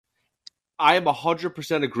I am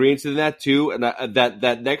 100% agreeing to that too, and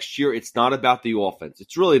that next year it's not about the offense.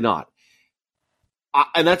 It's really not.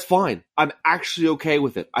 And that's fine. I'm actually okay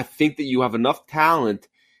with it. I think that you have enough talent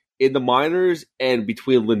in the minors and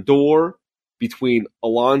between Lindor, between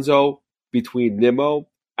Alonso, between Nimmo,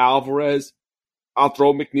 Alvarez, I'll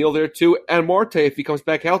throw McNeil there too, and Marte if he comes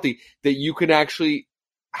back healthy, that you can actually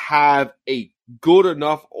have a good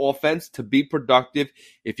enough offense to be productive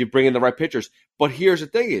if you bring in the right pitchers. But here's the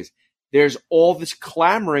thing is, there's all this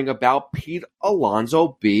clamoring about Pete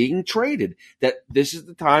Alonso being traded, that this is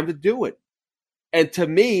the time to do it. And to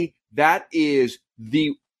me, that is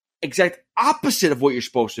the exact opposite of what you're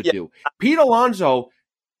supposed to do. Pete Alonso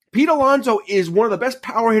is one of the best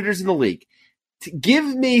power hitters in the league. Give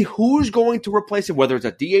me who's going to replace him, whether it's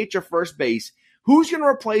a DH or first base. Who's going to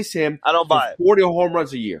replace him? I don't buy it. 40 home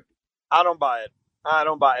runs a year. I don't buy it.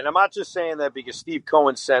 And I'm not just saying that because Steve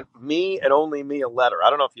Cohen sent me and only me a letter. I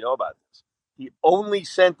don't know if you know about this. He only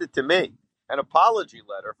sent it to me, an apology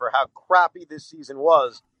letter for how crappy this season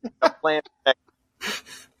was.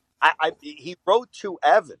 He wrote to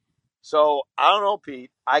Evan. So I don't know,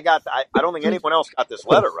 Pete. I don't think anyone else got this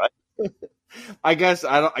letter, right? I guess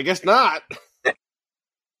not.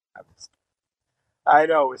 I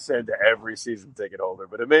know it was sent to every season ticket holder,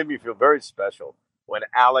 but it made me feel very special when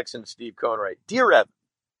Alex and Steve Cohen write, "Dear Evan,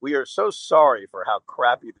 we are so sorry for how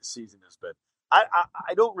crappy the season has been." I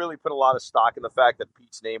don't really put a lot of stock in the fact that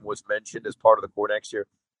Pete's name was mentioned as part of the core next year.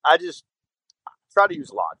 I just try to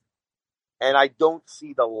use logic. And I don't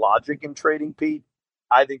see the logic in trading Pete.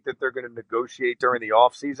 I think that they're going to negotiate during the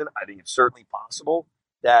offseason. I think it's certainly possible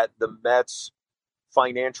that the Mets'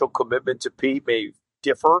 financial commitment to Pete may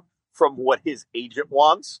differ from what his agent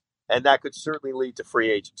wants, and that could certainly lead to free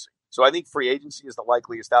agency. So I think free agency is the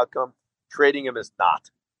likeliest outcome. Trading him is not,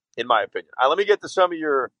 in my opinion. Let me get to some of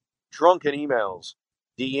your drunken emails.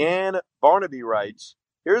 Deanne Barnaby writes,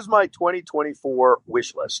 here's my 2024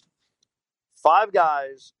 wish list. 5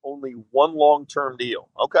 guys, only 1 long-term deal.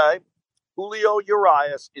 Okay. Julio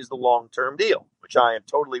Urias is the long-term deal, which I am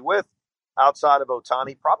totally with. Outside of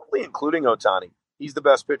Ohtani, probably including Ohtani, he's the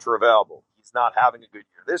best pitcher available. He's not having a good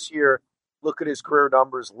year this year. Look at his career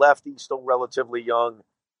numbers. Lefty, still relatively young.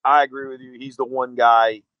 I agree with you. He's the one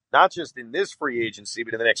guy, not just in this free agency,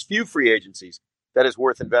 but in the next few free agencies, that is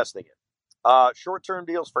worth investing in. Short-term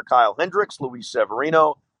deals for Kyle Hendricks, Luis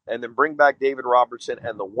Severino, and then bring back David Robertson.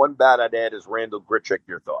 And the one bat I'd add is Randall Grichuk.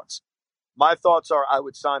 Your thoughts? My thoughts are I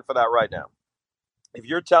would sign for that right now. If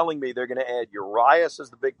you're telling me they're going to add Urias as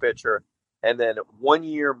the big pitcher and then 1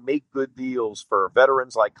 year make good deals for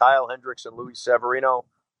veterans like Kyle Hendricks and Luis Severino,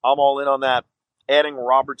 I'm all in on that. Adding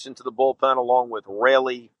Robertson to the bullpen along with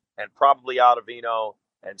Raley and probably Ottavino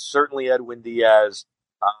and certainly Edwin Diaz,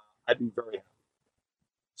 I'd be very happy.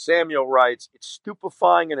 Samuel writes, it's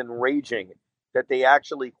stupefying and enraging that they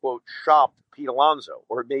actually, quote, shopped Pete Alonso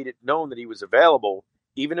or made it known that he was available,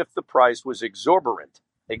 even if the price was exorbitant.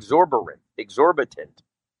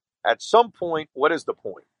 At some point, what is the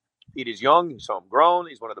point? Pete is young, he's homegrown,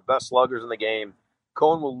 he's one of the best sluggers in the game.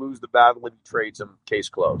 Cohen will lose the battle if he trades him, case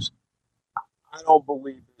closed. I don't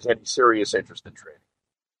believe there's any serious interest in trading.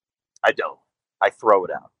 I don't. I throw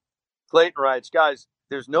it out. Clayton writes, guys,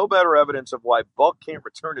 there's no better evidence of why Buck can't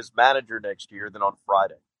return as manager next year than on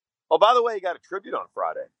Friday. Oh, by the way, he got a tribute on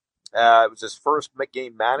Friday. It was his first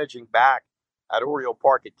game managing back at Oriole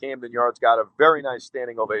Park at Camden Yards. Got a very nice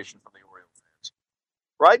standing ovation from the Oriole fans.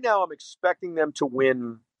 Right now, I'm expecting them to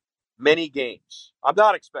win many games. I'm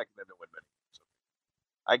not expecting them to win many games.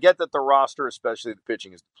 I get that the roster, especially the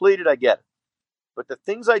pitching, is depleted. I get it. But the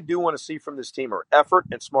things I do want to see from this team are effort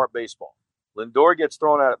and smart baseball. Lindor gets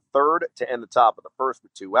thrown out at third to end the top of the first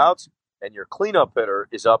with 2 outs, and your cleanup hitter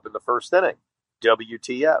is up in the first inning.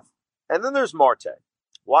 WTF. And then there's Marte.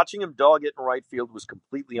 Watching him dog it in right field was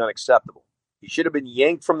completely unacceptable. He should have been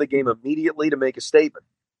yanked from the game immediately to make a statement.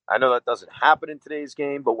 I know that doesn't happen in today's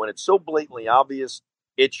game, but when it's so blatantly obvious,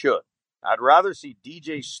 it should. I'd rather see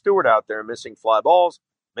DJ Stewart out there missing fly balls,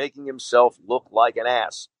 making himself look like an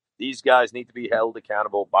ass. These guys need to be held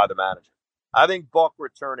accountable by the manager. I think Buck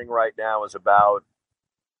returning right now is about,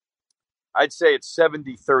 I'd say it's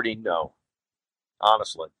 70-30 no,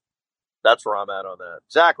 honestly. That's where I'm at on that.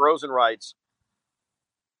 Zach Rosen writes,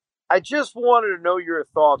 I just wanted to know your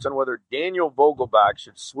thoughts on whether Daniel Vogelbach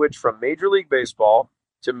should switch from Major League Baseball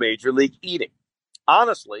to Major League Eating.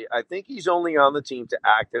 Honestly, I think he's only on the team to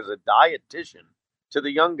act as a dietitian to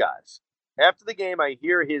the young guys. After the game, I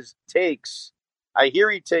hear he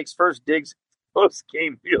takes first digs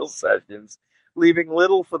post-game meal sessions, leaving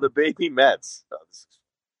little for the baby Mets.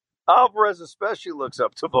 Alvarez especially looks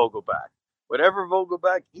up to Vogelbach. Whenever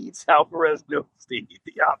Vogelbach eats, Alvarez knows to eat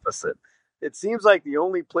the opposite. It seems like the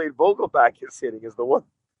only plate Vogelback is hitting is the one.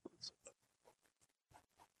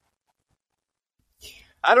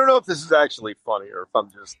 I don't know if this is actually funny or if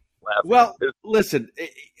I'm just laughing. Well, listen,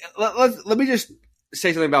 let me just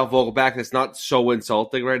say something about Vogelback that's not so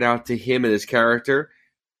insulting right now to him and his character.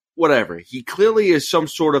 Whatever. He clearly is some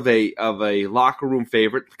sort of a locker room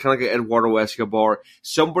favorite, kind of like an Eduardo Escobar.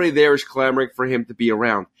 Somebody there is clamoring for him to be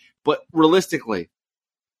around. But realistically,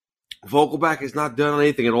 Vogelback has not done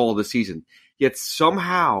anything at all this season. Yet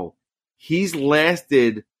somehow he's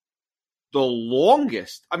lasted the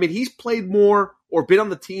longest. I mean, he's played more or been on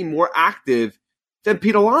the team more active than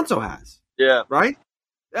Pete Alonso has. Yeah. Right?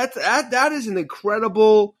 That is an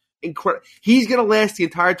incredible. He's going to last the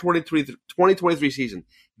entire 2023 season.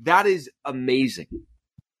 That is amazing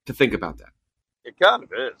to think about that. It kind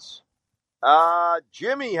of is.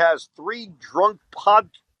 Jimmy has 3 drunk pod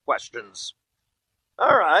questions.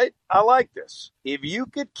 All right. I like this. If you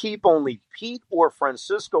could keep only Pete or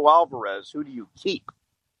Francisco Alvarez, who do you keep?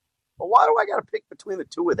 Well, why do I got to pick between the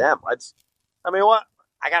two of them? What? I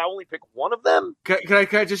got to only pick one of them? Can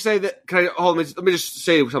I just say that? Let me just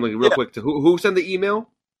say something real quick. To who sent the email?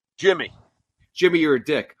 Jimmy. Jimmy, you're a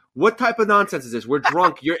dick. What type of nonsense is this? We're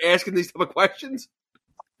drunk. You're asking these type of questions?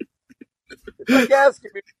 It's like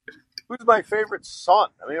asking me who's my favorite son.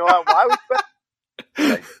 Why would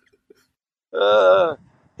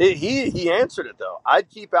he answered it, though. I'd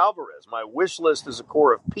keep Alvarez. My wish list is a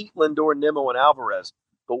core of Pete, Lindor, Nimmo, and Alvarez.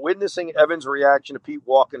 But witnessing Evan's reaction to Pete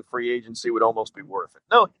walking free agency would almost be worth it.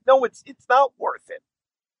 No, it's not worth it.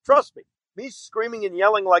 Trust me. Me screaming and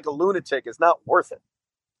yelling like a lunatic is not worth it.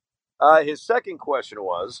 His second question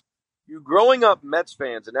was, you growing up Mets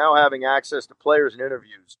fans and now having access to players and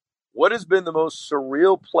interviews, what has been the most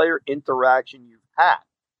surreal player interaction you've had?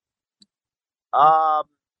 Bob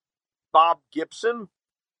Gibson,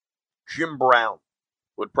 Jim Brown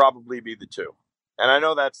would probably be the two. And I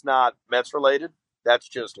know that's not Mets related. That's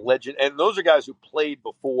just legend. And those are guys who played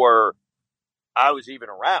before I was even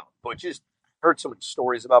around. But just heard so many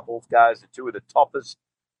stories about both guys, the two of the toughest,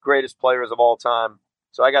 greatest players of all time.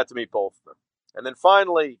 So I got to meet both of them. And then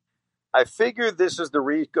finally, I figured this is the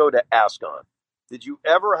Rico to ask on. Did you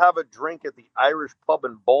ever have a drink at the Irish pub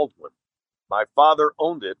in Baldwin? My father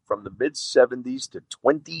owned it from the mid-'70s to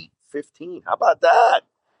 2015. How about that?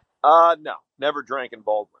 No, never drank in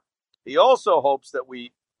Baldwin. He also hopes that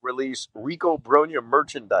we release Rico Bronya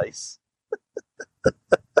merchandise.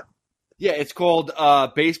 Yeah, it's called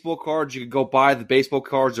baseball cards. You can go buy the baseball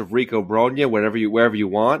cards of Rico Bronya wherever you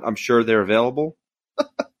want. I'm sure they're available.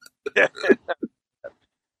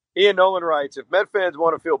 Ian Nolan writes, if Met fans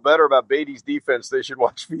want to feel better about Beatty's defense, they should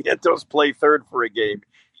watch Vientos play third for a game.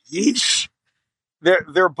 Yeesh.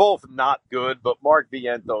 They're both not good, but Mark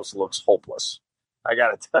Vientos looks hopeless. I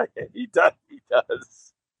got to tell you, he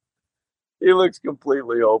does. He looks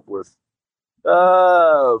completely hopeless.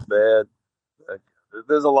 Oh, man.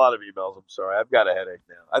 There's a lot of emails. I'm sorry. I've got a headache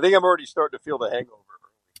now. I think I'm already starting to feel the hangover.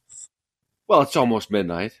 Well, it's almost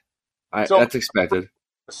midnight. That's expected.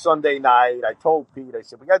 Sunday night, I told Pete, I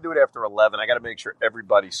said, we got to do it after 11. I got to make sure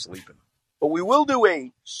everybody's sleeping. But we will do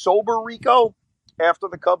a sober Rico after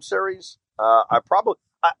the Cubs series.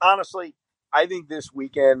 Honestly, I think this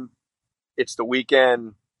weekend, it's the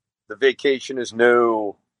weekend. The vacation is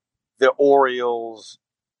new. The Orioles.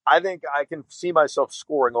 I think I can see myself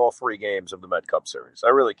scoring all 3 games of the Met Cup series. I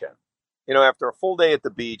really can. After a full day at the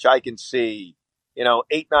beach, I can see,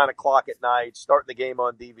 8, 9 o'clock at night, starting the game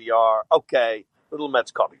on DVR. Okay, little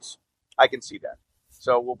Mets Cubbies. I can see that.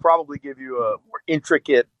 So we'll probably give you a more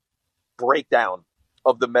intricate breakdown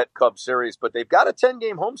of the Met Cub series. But they've got a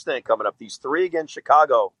 10-game homestand coming up. These 3 against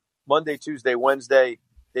Chicago, Monday, Tuesday, Wednesday.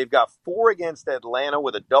 They've got 4 against Atlanta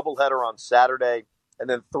with a doubleheader on Saturday, and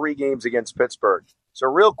then 3 games against Pittsburgh. So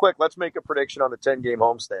real quick, let's make a prediction on the 10-game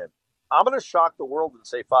homestand. I'm going to shock the world and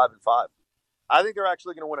say 5-5. I think they're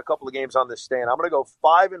actually going to win a couple of games on this stand. I'm going to go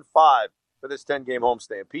 5-5 for this 10-game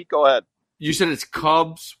homestand. Pete, go ahead. You said it's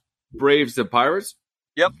Cubs, Braves, and Pirates?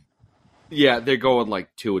 Yep. Yeah, they're going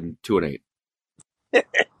like 2-8. 2-8. All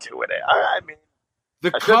right,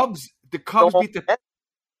 the Cubs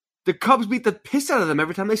beat the piss out of them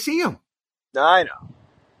every time they see them. I know.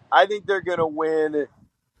 I think they're going to win.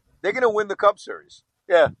 They're going to win the Cub series.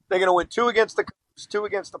 Yeah, they're going to win 2 against the Cubs, 2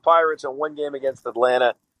 against the Pirates, and 1 game against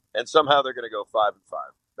Atlanta, and somehow they're going to go 5-5.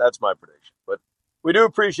 That's my prediction. But we do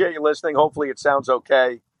appreciate you listening. Hopefully it sounds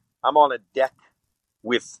okay. I'm on a deck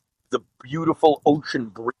with the beautiful ocean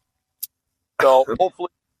breeze. So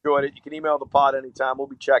hopefully you enjoyed it. You can email the pod anytime. We'll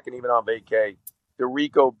be checking even on vacay.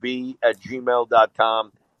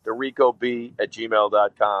 DeRicoB@gmail.com.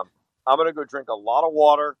 DeRicoB@gmail.com. I'm going to go drink a lot of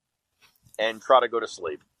water and try to go to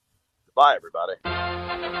sleep. Bye, everybody.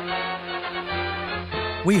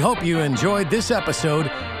 We hope you enjoyed this episode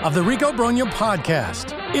of the Rico Brogna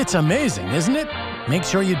Podcast. It's amazing, isn't it? Make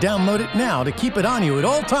sure you download it now to keep it on you at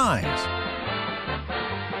all times.